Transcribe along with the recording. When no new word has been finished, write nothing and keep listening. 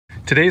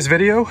Today's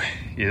video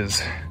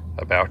is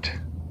about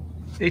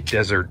a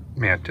desert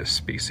mantis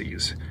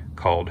species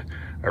called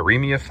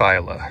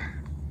Eremiaphila.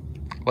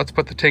 Let's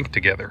put the tank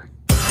together.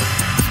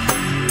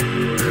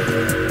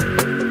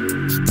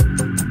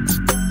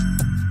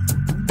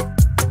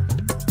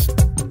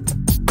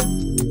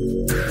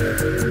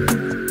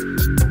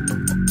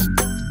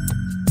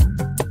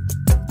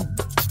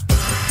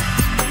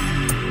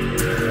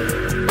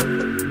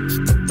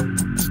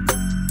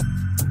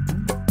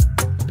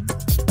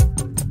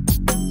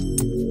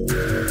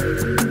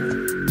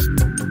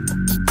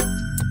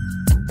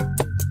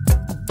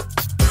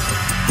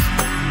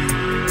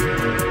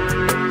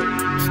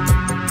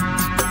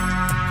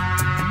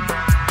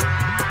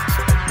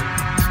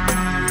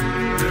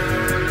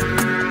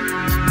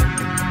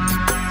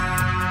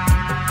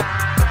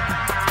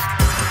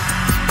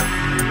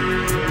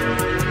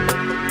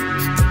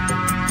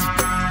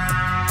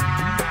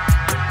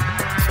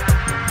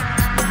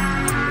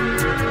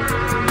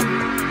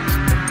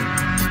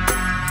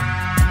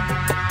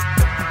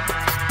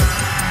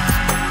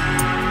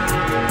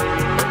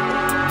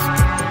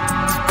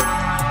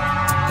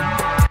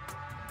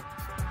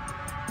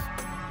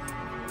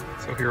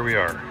 So here we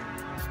are,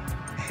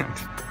 and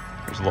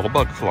there's a little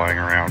bug flying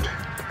around.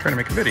 I'm trying to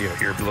make a video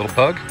here, a little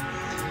bug.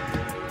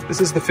 This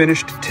is the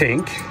finished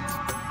tank.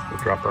 We'll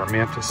drop our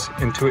mantis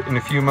into it in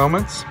a few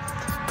moments.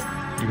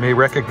 You may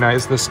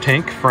recognize this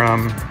tank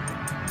from,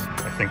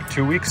 I think,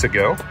 2 weeks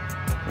ago,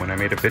 when I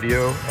made a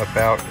video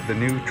about the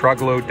new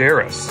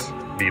Troglodytes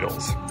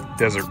beetles,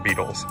 desert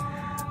beetles.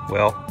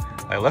 Well,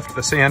 I left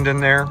the sand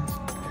in there.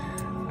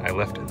 I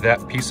left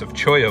that piece of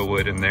cholla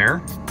wood in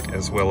there,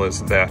 as well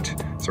as that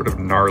sort of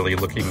gnarly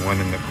looking one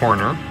in the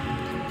corner.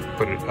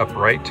 Put it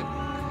upright.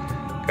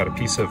 Got a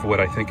piece of what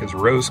I think is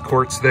rose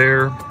quartz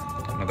there,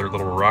 another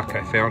little rock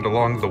I found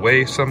along the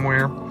way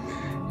somewhere,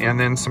 and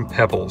then some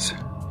pebbles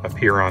up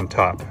here on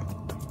top.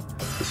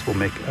 This will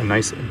make a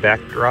nice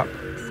backdrop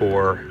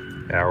for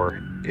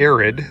our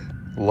arid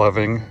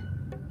loving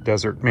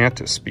desert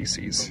mantis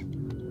species.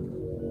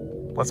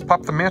 Let's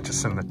pop the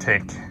mantis in the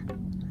tank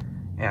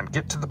and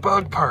get to the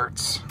bug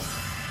parts.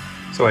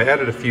 So I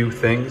added a few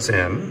things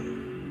in.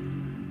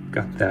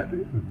 Got that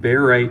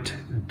barite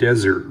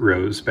desert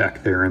rose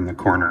back there in the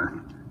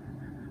corner.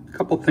 A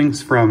couple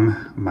things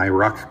from my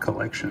rock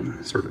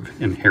collection, sort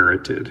of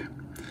inherited.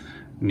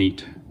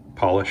 Neat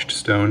polished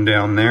stone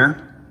down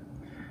there.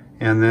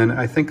 And then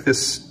I think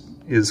this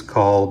is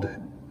called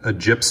a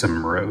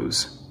gypsum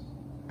rose.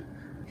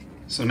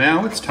 So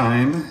now it's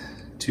time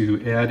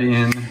to add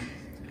in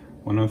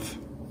one of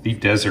the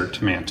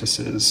desert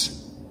mantises.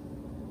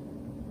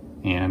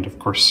 And of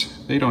course,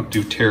 they don't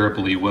do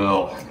terribly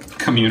well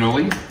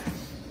communally.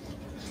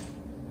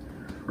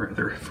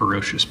 Rather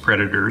ferocious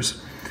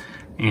predators.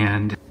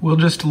 And we'll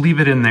just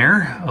leave it in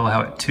there,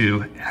 allow it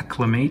to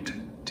acclimate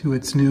to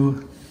its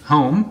new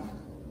home.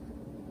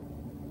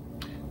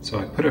 So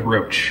I put a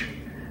roach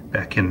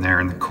back in there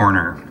in the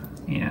corner,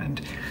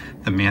 and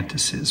the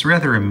mantis is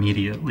rather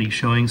immediately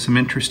showing some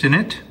interest in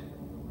it.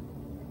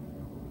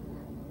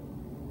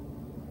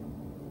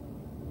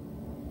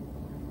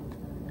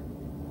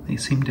 They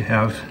seem to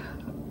have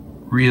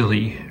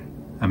really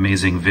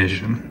amazing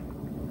vision.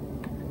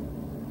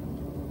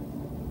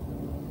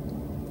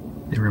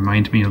 They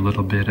remind me a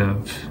little bit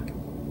of,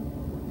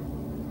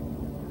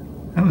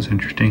 that was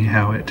interesting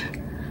how it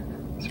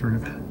sort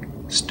of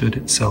stood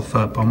itself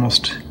up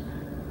almost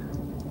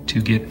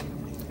to get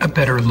a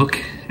better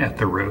look at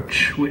the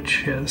roach,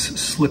 which has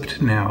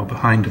slipped now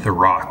behind the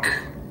rock.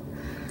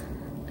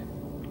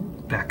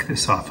 Back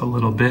this off a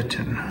little bit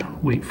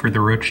and wait for the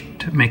roach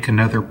to make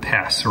another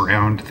pass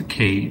around the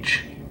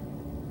cage.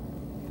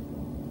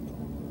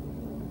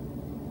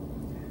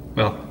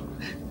 Well,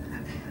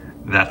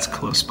 that's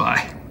close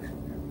by.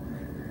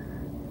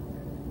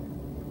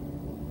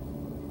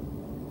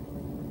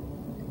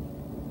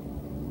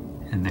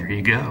 And there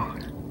you go.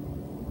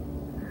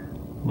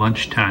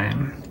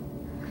 Lunchtime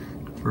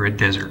for a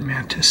desert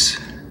mantis.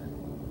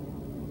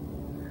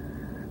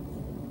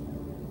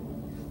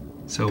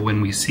 So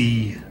when we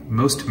see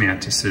most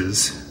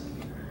mantises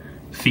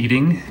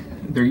feeding,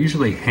 they're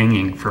usually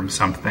hanging from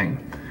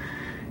something.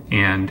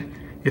 And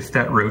if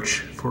that roach,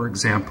 for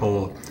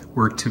example,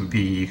 were to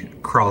be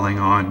crawling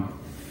on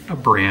a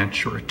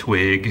branch or a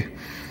twig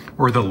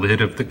or the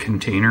lid of the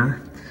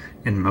container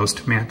in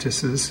most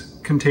mantises'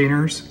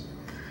 containers,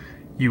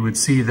 you would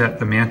see that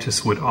the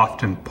mantis would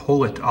often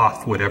pull it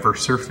off whatever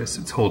surface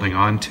it's holding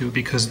on to,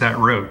 because that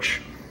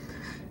roach,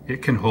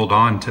 it can hold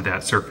on to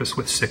that surface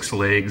with 6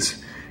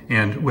 legs,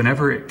 and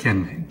whenever it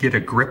can get a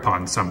grip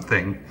on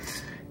something,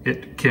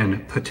 it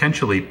can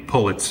potentially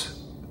pull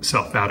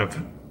itself out of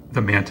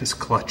the mantis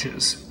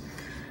clutches.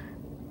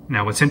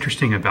 Now what's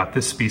interesting about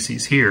this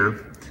species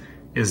here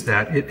is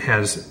that it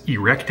has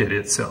erected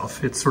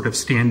itself. It's sort of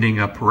standing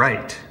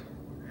upright,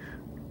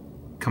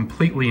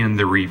 completely in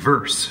the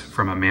reverse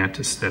from a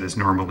mantis that is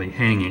normally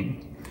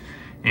hanging.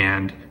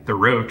 And the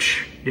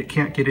roach, it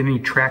can't get any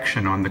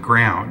traction on the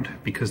ground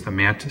because the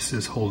mantis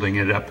is holding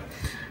it up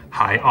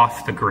high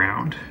off the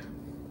ground.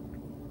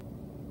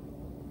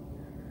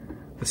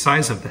 The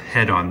size of the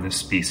head on this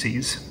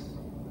species,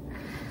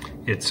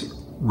 it's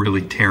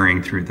really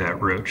tearing through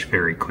that roach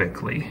very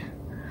quickly.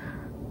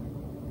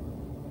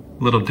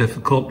 A little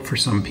difficult for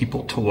some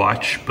people to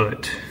watch,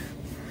 but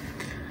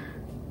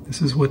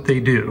this is what they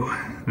do.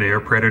 They are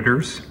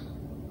predators,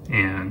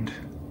 and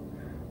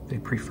they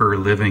prefer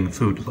living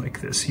food like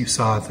this. You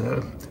saw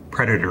the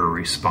predator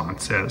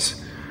response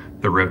as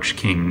the roach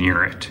came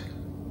near it.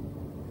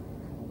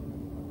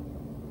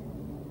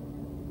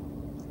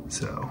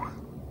 So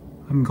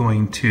I'm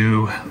going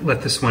to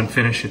let this one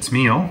finish its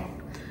meal,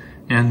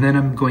 and then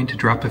I'm going to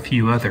drop a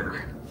few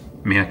other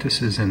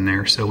mantises in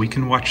there so we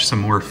can watch some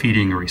more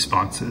feeding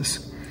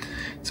responses.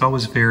 It's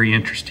always very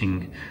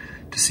interesting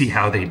to see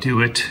how they do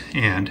it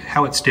and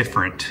how it's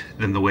different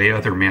than the way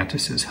other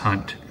mantises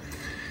hunt.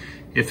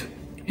 If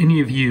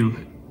any of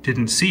you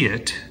didn't see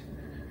it,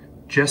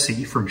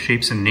 Jesse from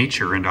Shapes in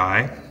Nature and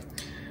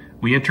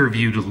we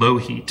interviewed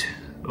Lohit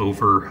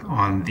over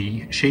on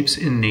the Shapes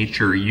in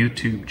Nature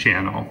YouTube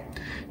channel.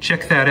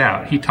 Check that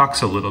out. He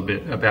talks a little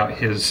bit about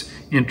his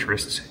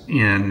interests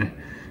in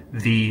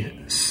the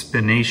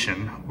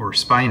spination or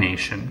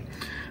spination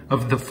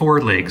of the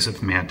forelegs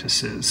of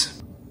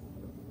mantises.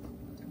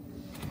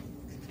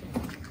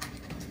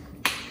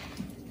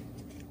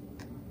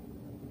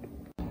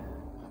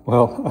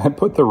 Well, I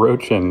put the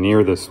roach in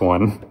near this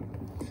one,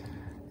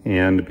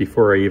 and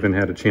before I even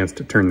had a chance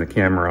to turn the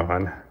camera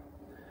on,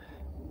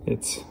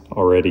 it's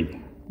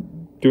already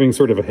doing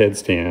sort of a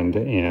headstand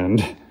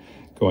and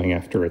going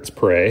after its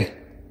prey.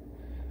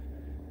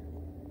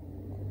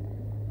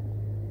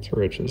 This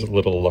roach is a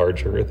little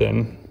larger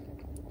than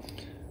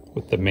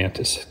what the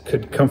mantis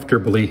could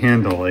comfortably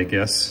handle, I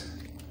guess.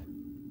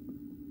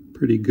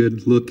 Pretty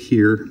good look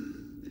here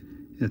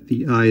at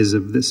the eyes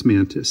of this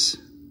mantis.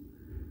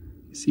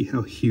 You see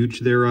how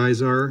huge their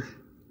eyes are?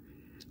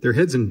 Their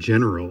heads in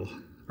general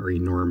are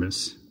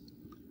enormous.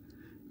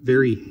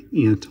 Very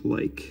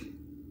ant-like.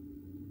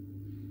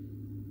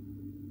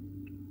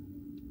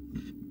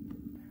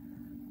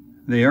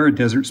 They are a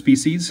desert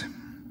species.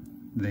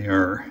 They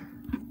are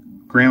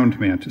ground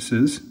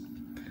mantises,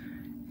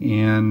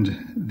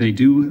 and they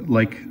do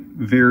like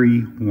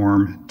very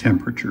warm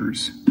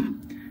temperatures.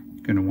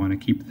 You're going to want to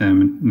keep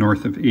them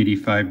north of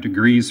 85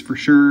 degrees for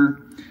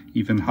sure.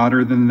 Even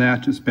hotter than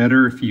that is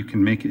better if you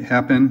can make it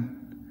happen.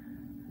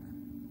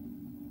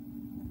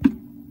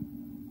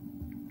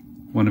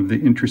 One of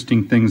the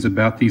interesting things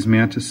about these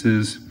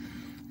mantises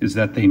is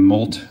that they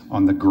molt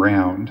on the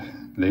ground.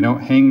 They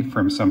don't hang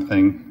from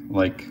something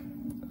like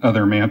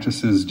other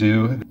mantises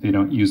do. They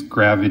don't use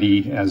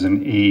gravity as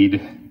an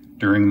aid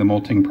during the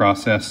molting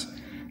process.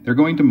 They're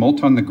going to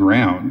molt on the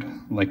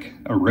ground like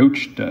a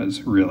roach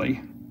does,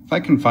 really. If I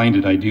can find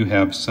it, I do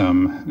have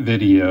some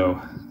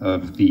video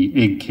of the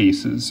egg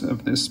cases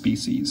of this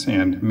species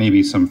and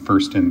maybe some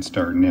first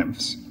instar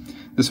nymphs.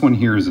 This one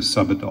here is a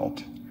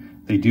subadult.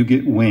 They do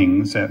get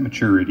wings at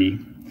maturity,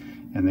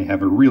 and they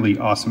have a really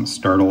awesome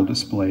startle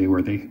display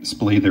where they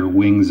splay their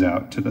wings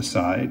out to the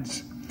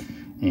sides.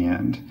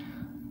 And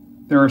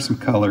there are some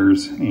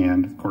colors,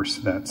 and of course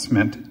that's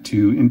meant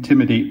to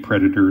intimidate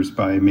predators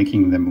by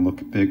making them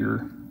look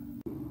bigger.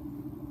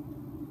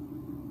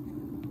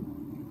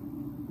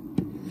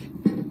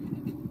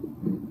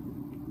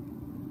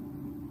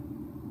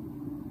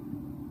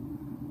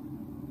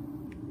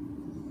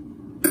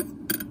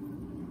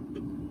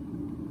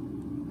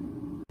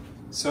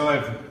 So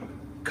I've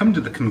come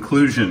to the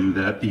conclusion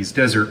that these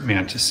desert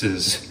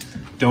mantises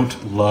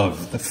don't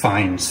love the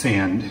fine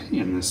sand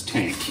in this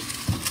tank.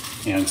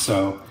 And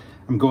so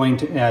I'm going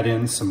to add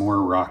in some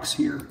more rocks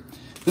here.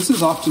 This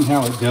is often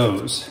how it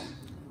goes.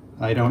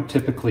 I don't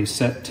typically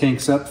set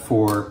tanks up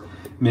for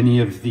many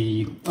of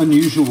the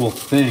unusual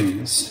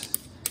things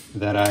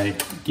that I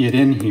get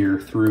in here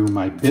through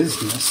my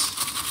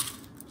business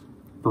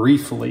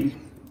briefly.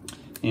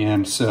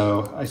 And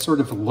so I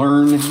sort of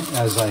learn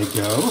as I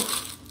go.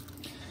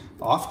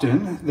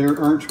 Often there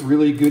aren't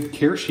really good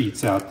care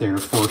sheets out there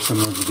for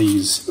some of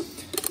these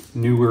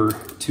newer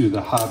to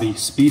the hobby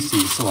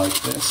species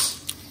like this.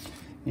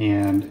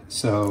 And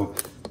so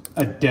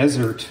a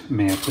desert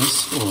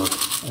mantis, or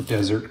a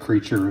desert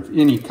creature of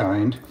any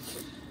kind,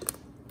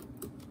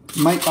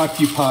 might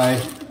occupy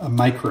a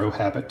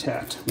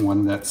microhabitat,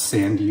 one that's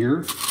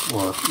sandier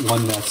or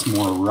one that's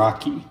more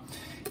rocky.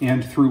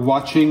 And through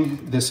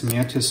watching this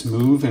mantis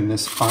move in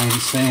this fine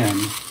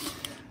sand,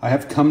 I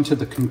have come to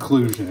the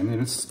conclusion,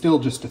 and it's still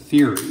just a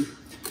theory,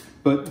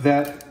 but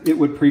that it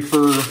would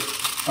prefer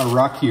a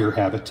rockier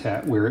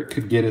habitat where it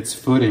could get its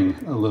footing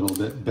a little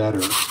bit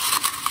better.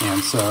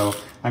 And so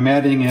I'm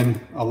adding in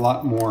a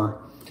lot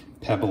more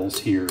pebbles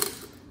here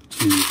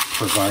to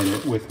provide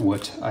it with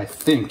what I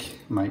think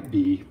might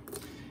be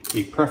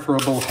a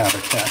preferable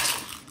habitat.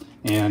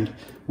 And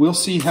we'll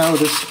see how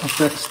this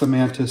affects the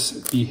mantis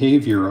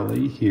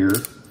behaviorally here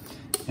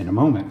in a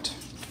moment.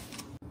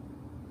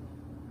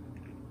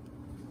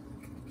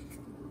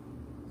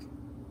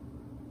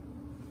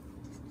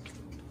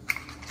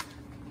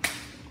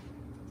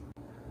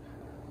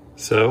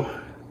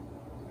 So,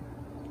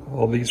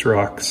 all these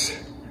rocks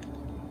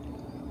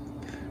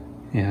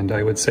And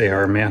I would say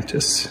our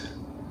mantis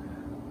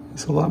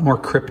is a lot more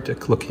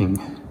cryptic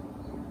looking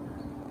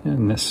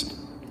in this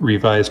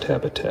revised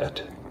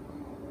habitat.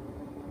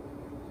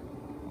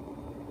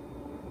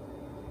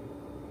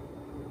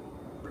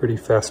 Pretty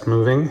fast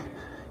moving.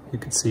 You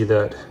can see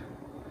that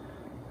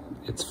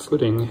its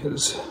footing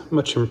is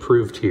much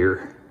improved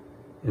here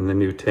in the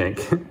new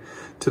tank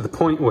to the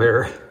point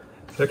where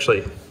it's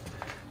actually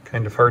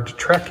kind of hard to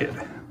track it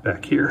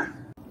back here.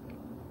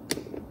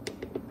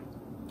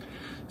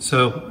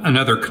 So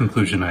another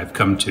conclusion I've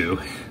come to,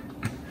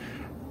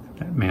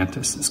 that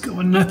mantis is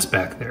going nuts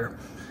back there,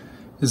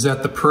 is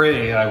that the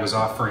prey I was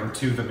offering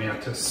to the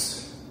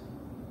mantis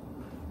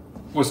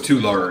was too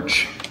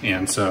large.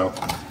 And so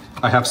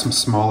I have some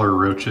smaller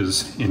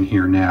roaches in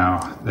here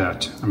now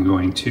that I'm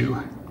going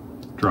to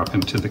drop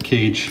into the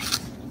cage.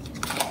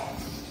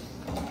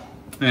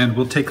 And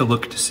we'll take a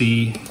look to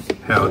see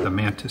how the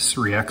mantis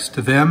reacts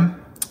to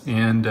them.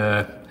 And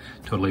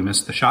totally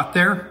missed the shot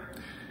there.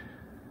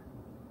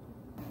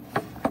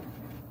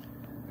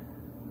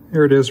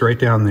 There it is right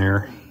down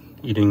there,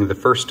 eating the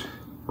first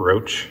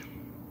roach.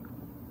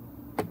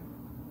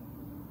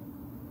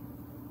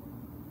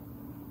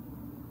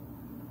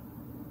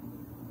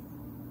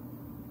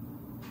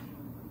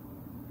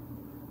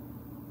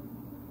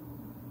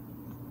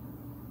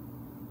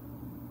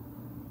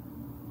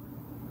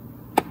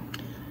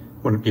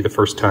 Wouldn't be the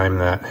first time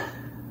that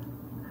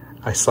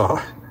I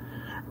saw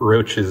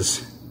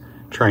roaches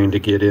trying to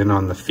get in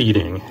on the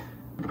feeding.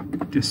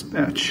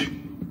 Dispatch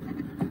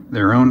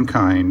their own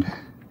kind.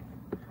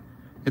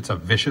 It's a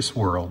vicious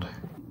world.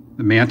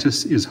 The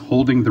mantis is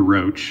holding the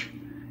roach,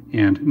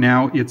 and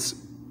now it's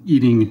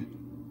eating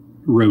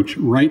roach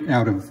right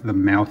out of the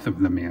mouth of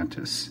the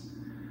mantis.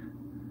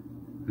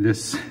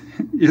 This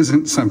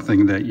isn't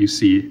something that you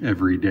see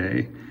every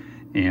day,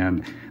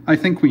 and I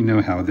think we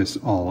know how this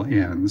all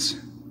ends.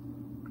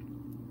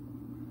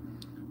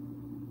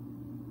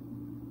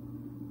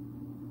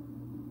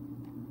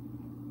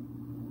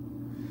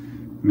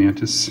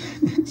 Mantis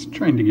is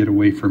trying to get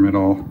away from it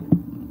all.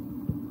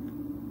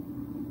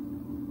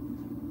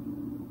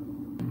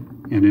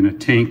 And in a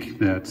tank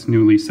that's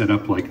newly set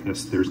up like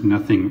this, there's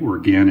nothing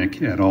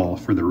organic at all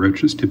for the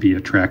roaches to be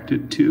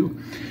attracted to,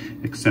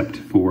 except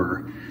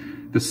for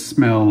the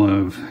smell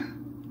of,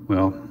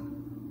 well,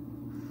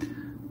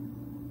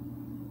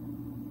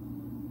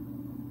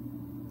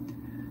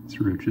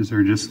 these roaches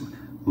are just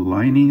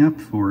lining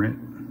up for it.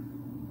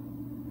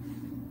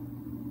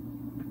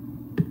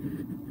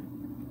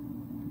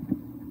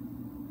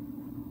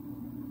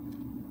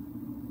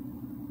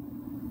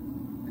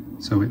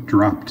 So it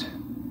dropped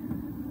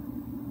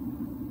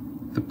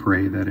the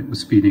prey that it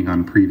was feeding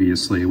on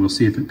previously. We'll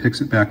see if it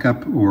picks it back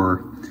up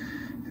or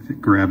if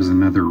it grabs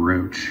another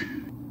roach.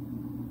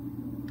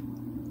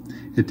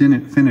 It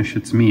didn't finish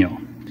its meal,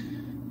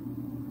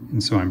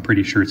 and so I'm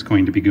pretty sure it's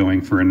going to be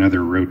going for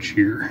another roach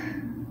here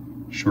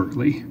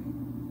shortly.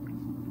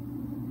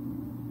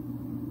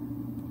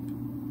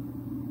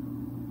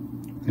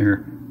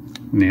 There,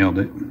 nailed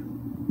it.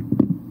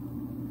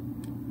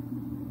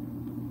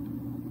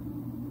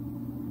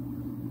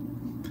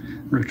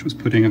 Roach was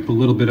putting up a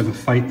little bit of a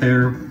fight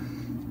there,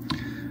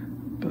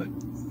 but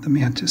the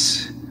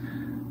mantis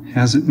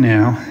has it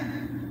now.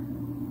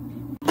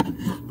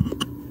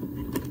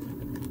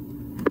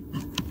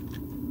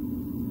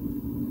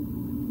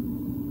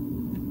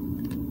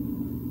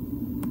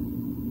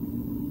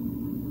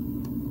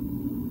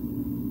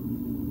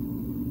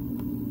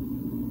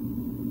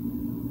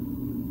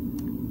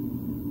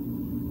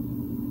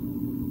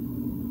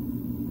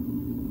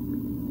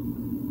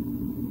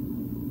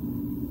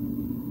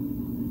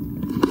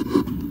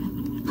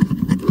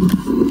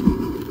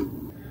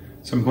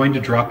 So I'm going to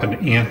drop an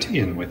ant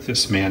in with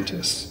this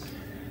mantis.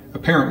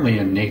 Apparently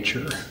in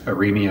nature,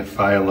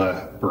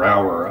 Eremiaphila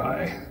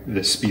braueri,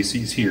 this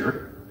species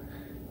here,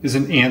 is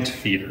an ant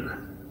feeder.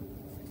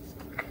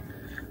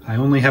 I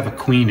only have a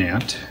queen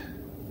ant.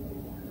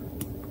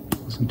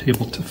 Wasn't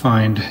able to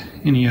find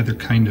any other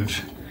kind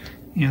of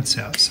ants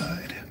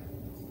outside.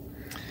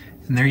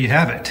 And there you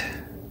have it.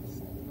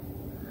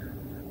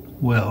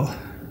 Well,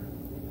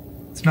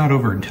 it's not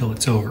over until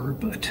it's over,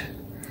 but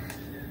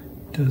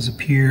it does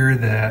appear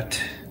that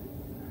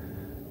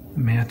the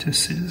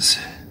mantis is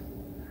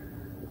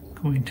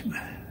going to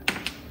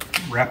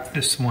wrap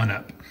this one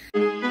up.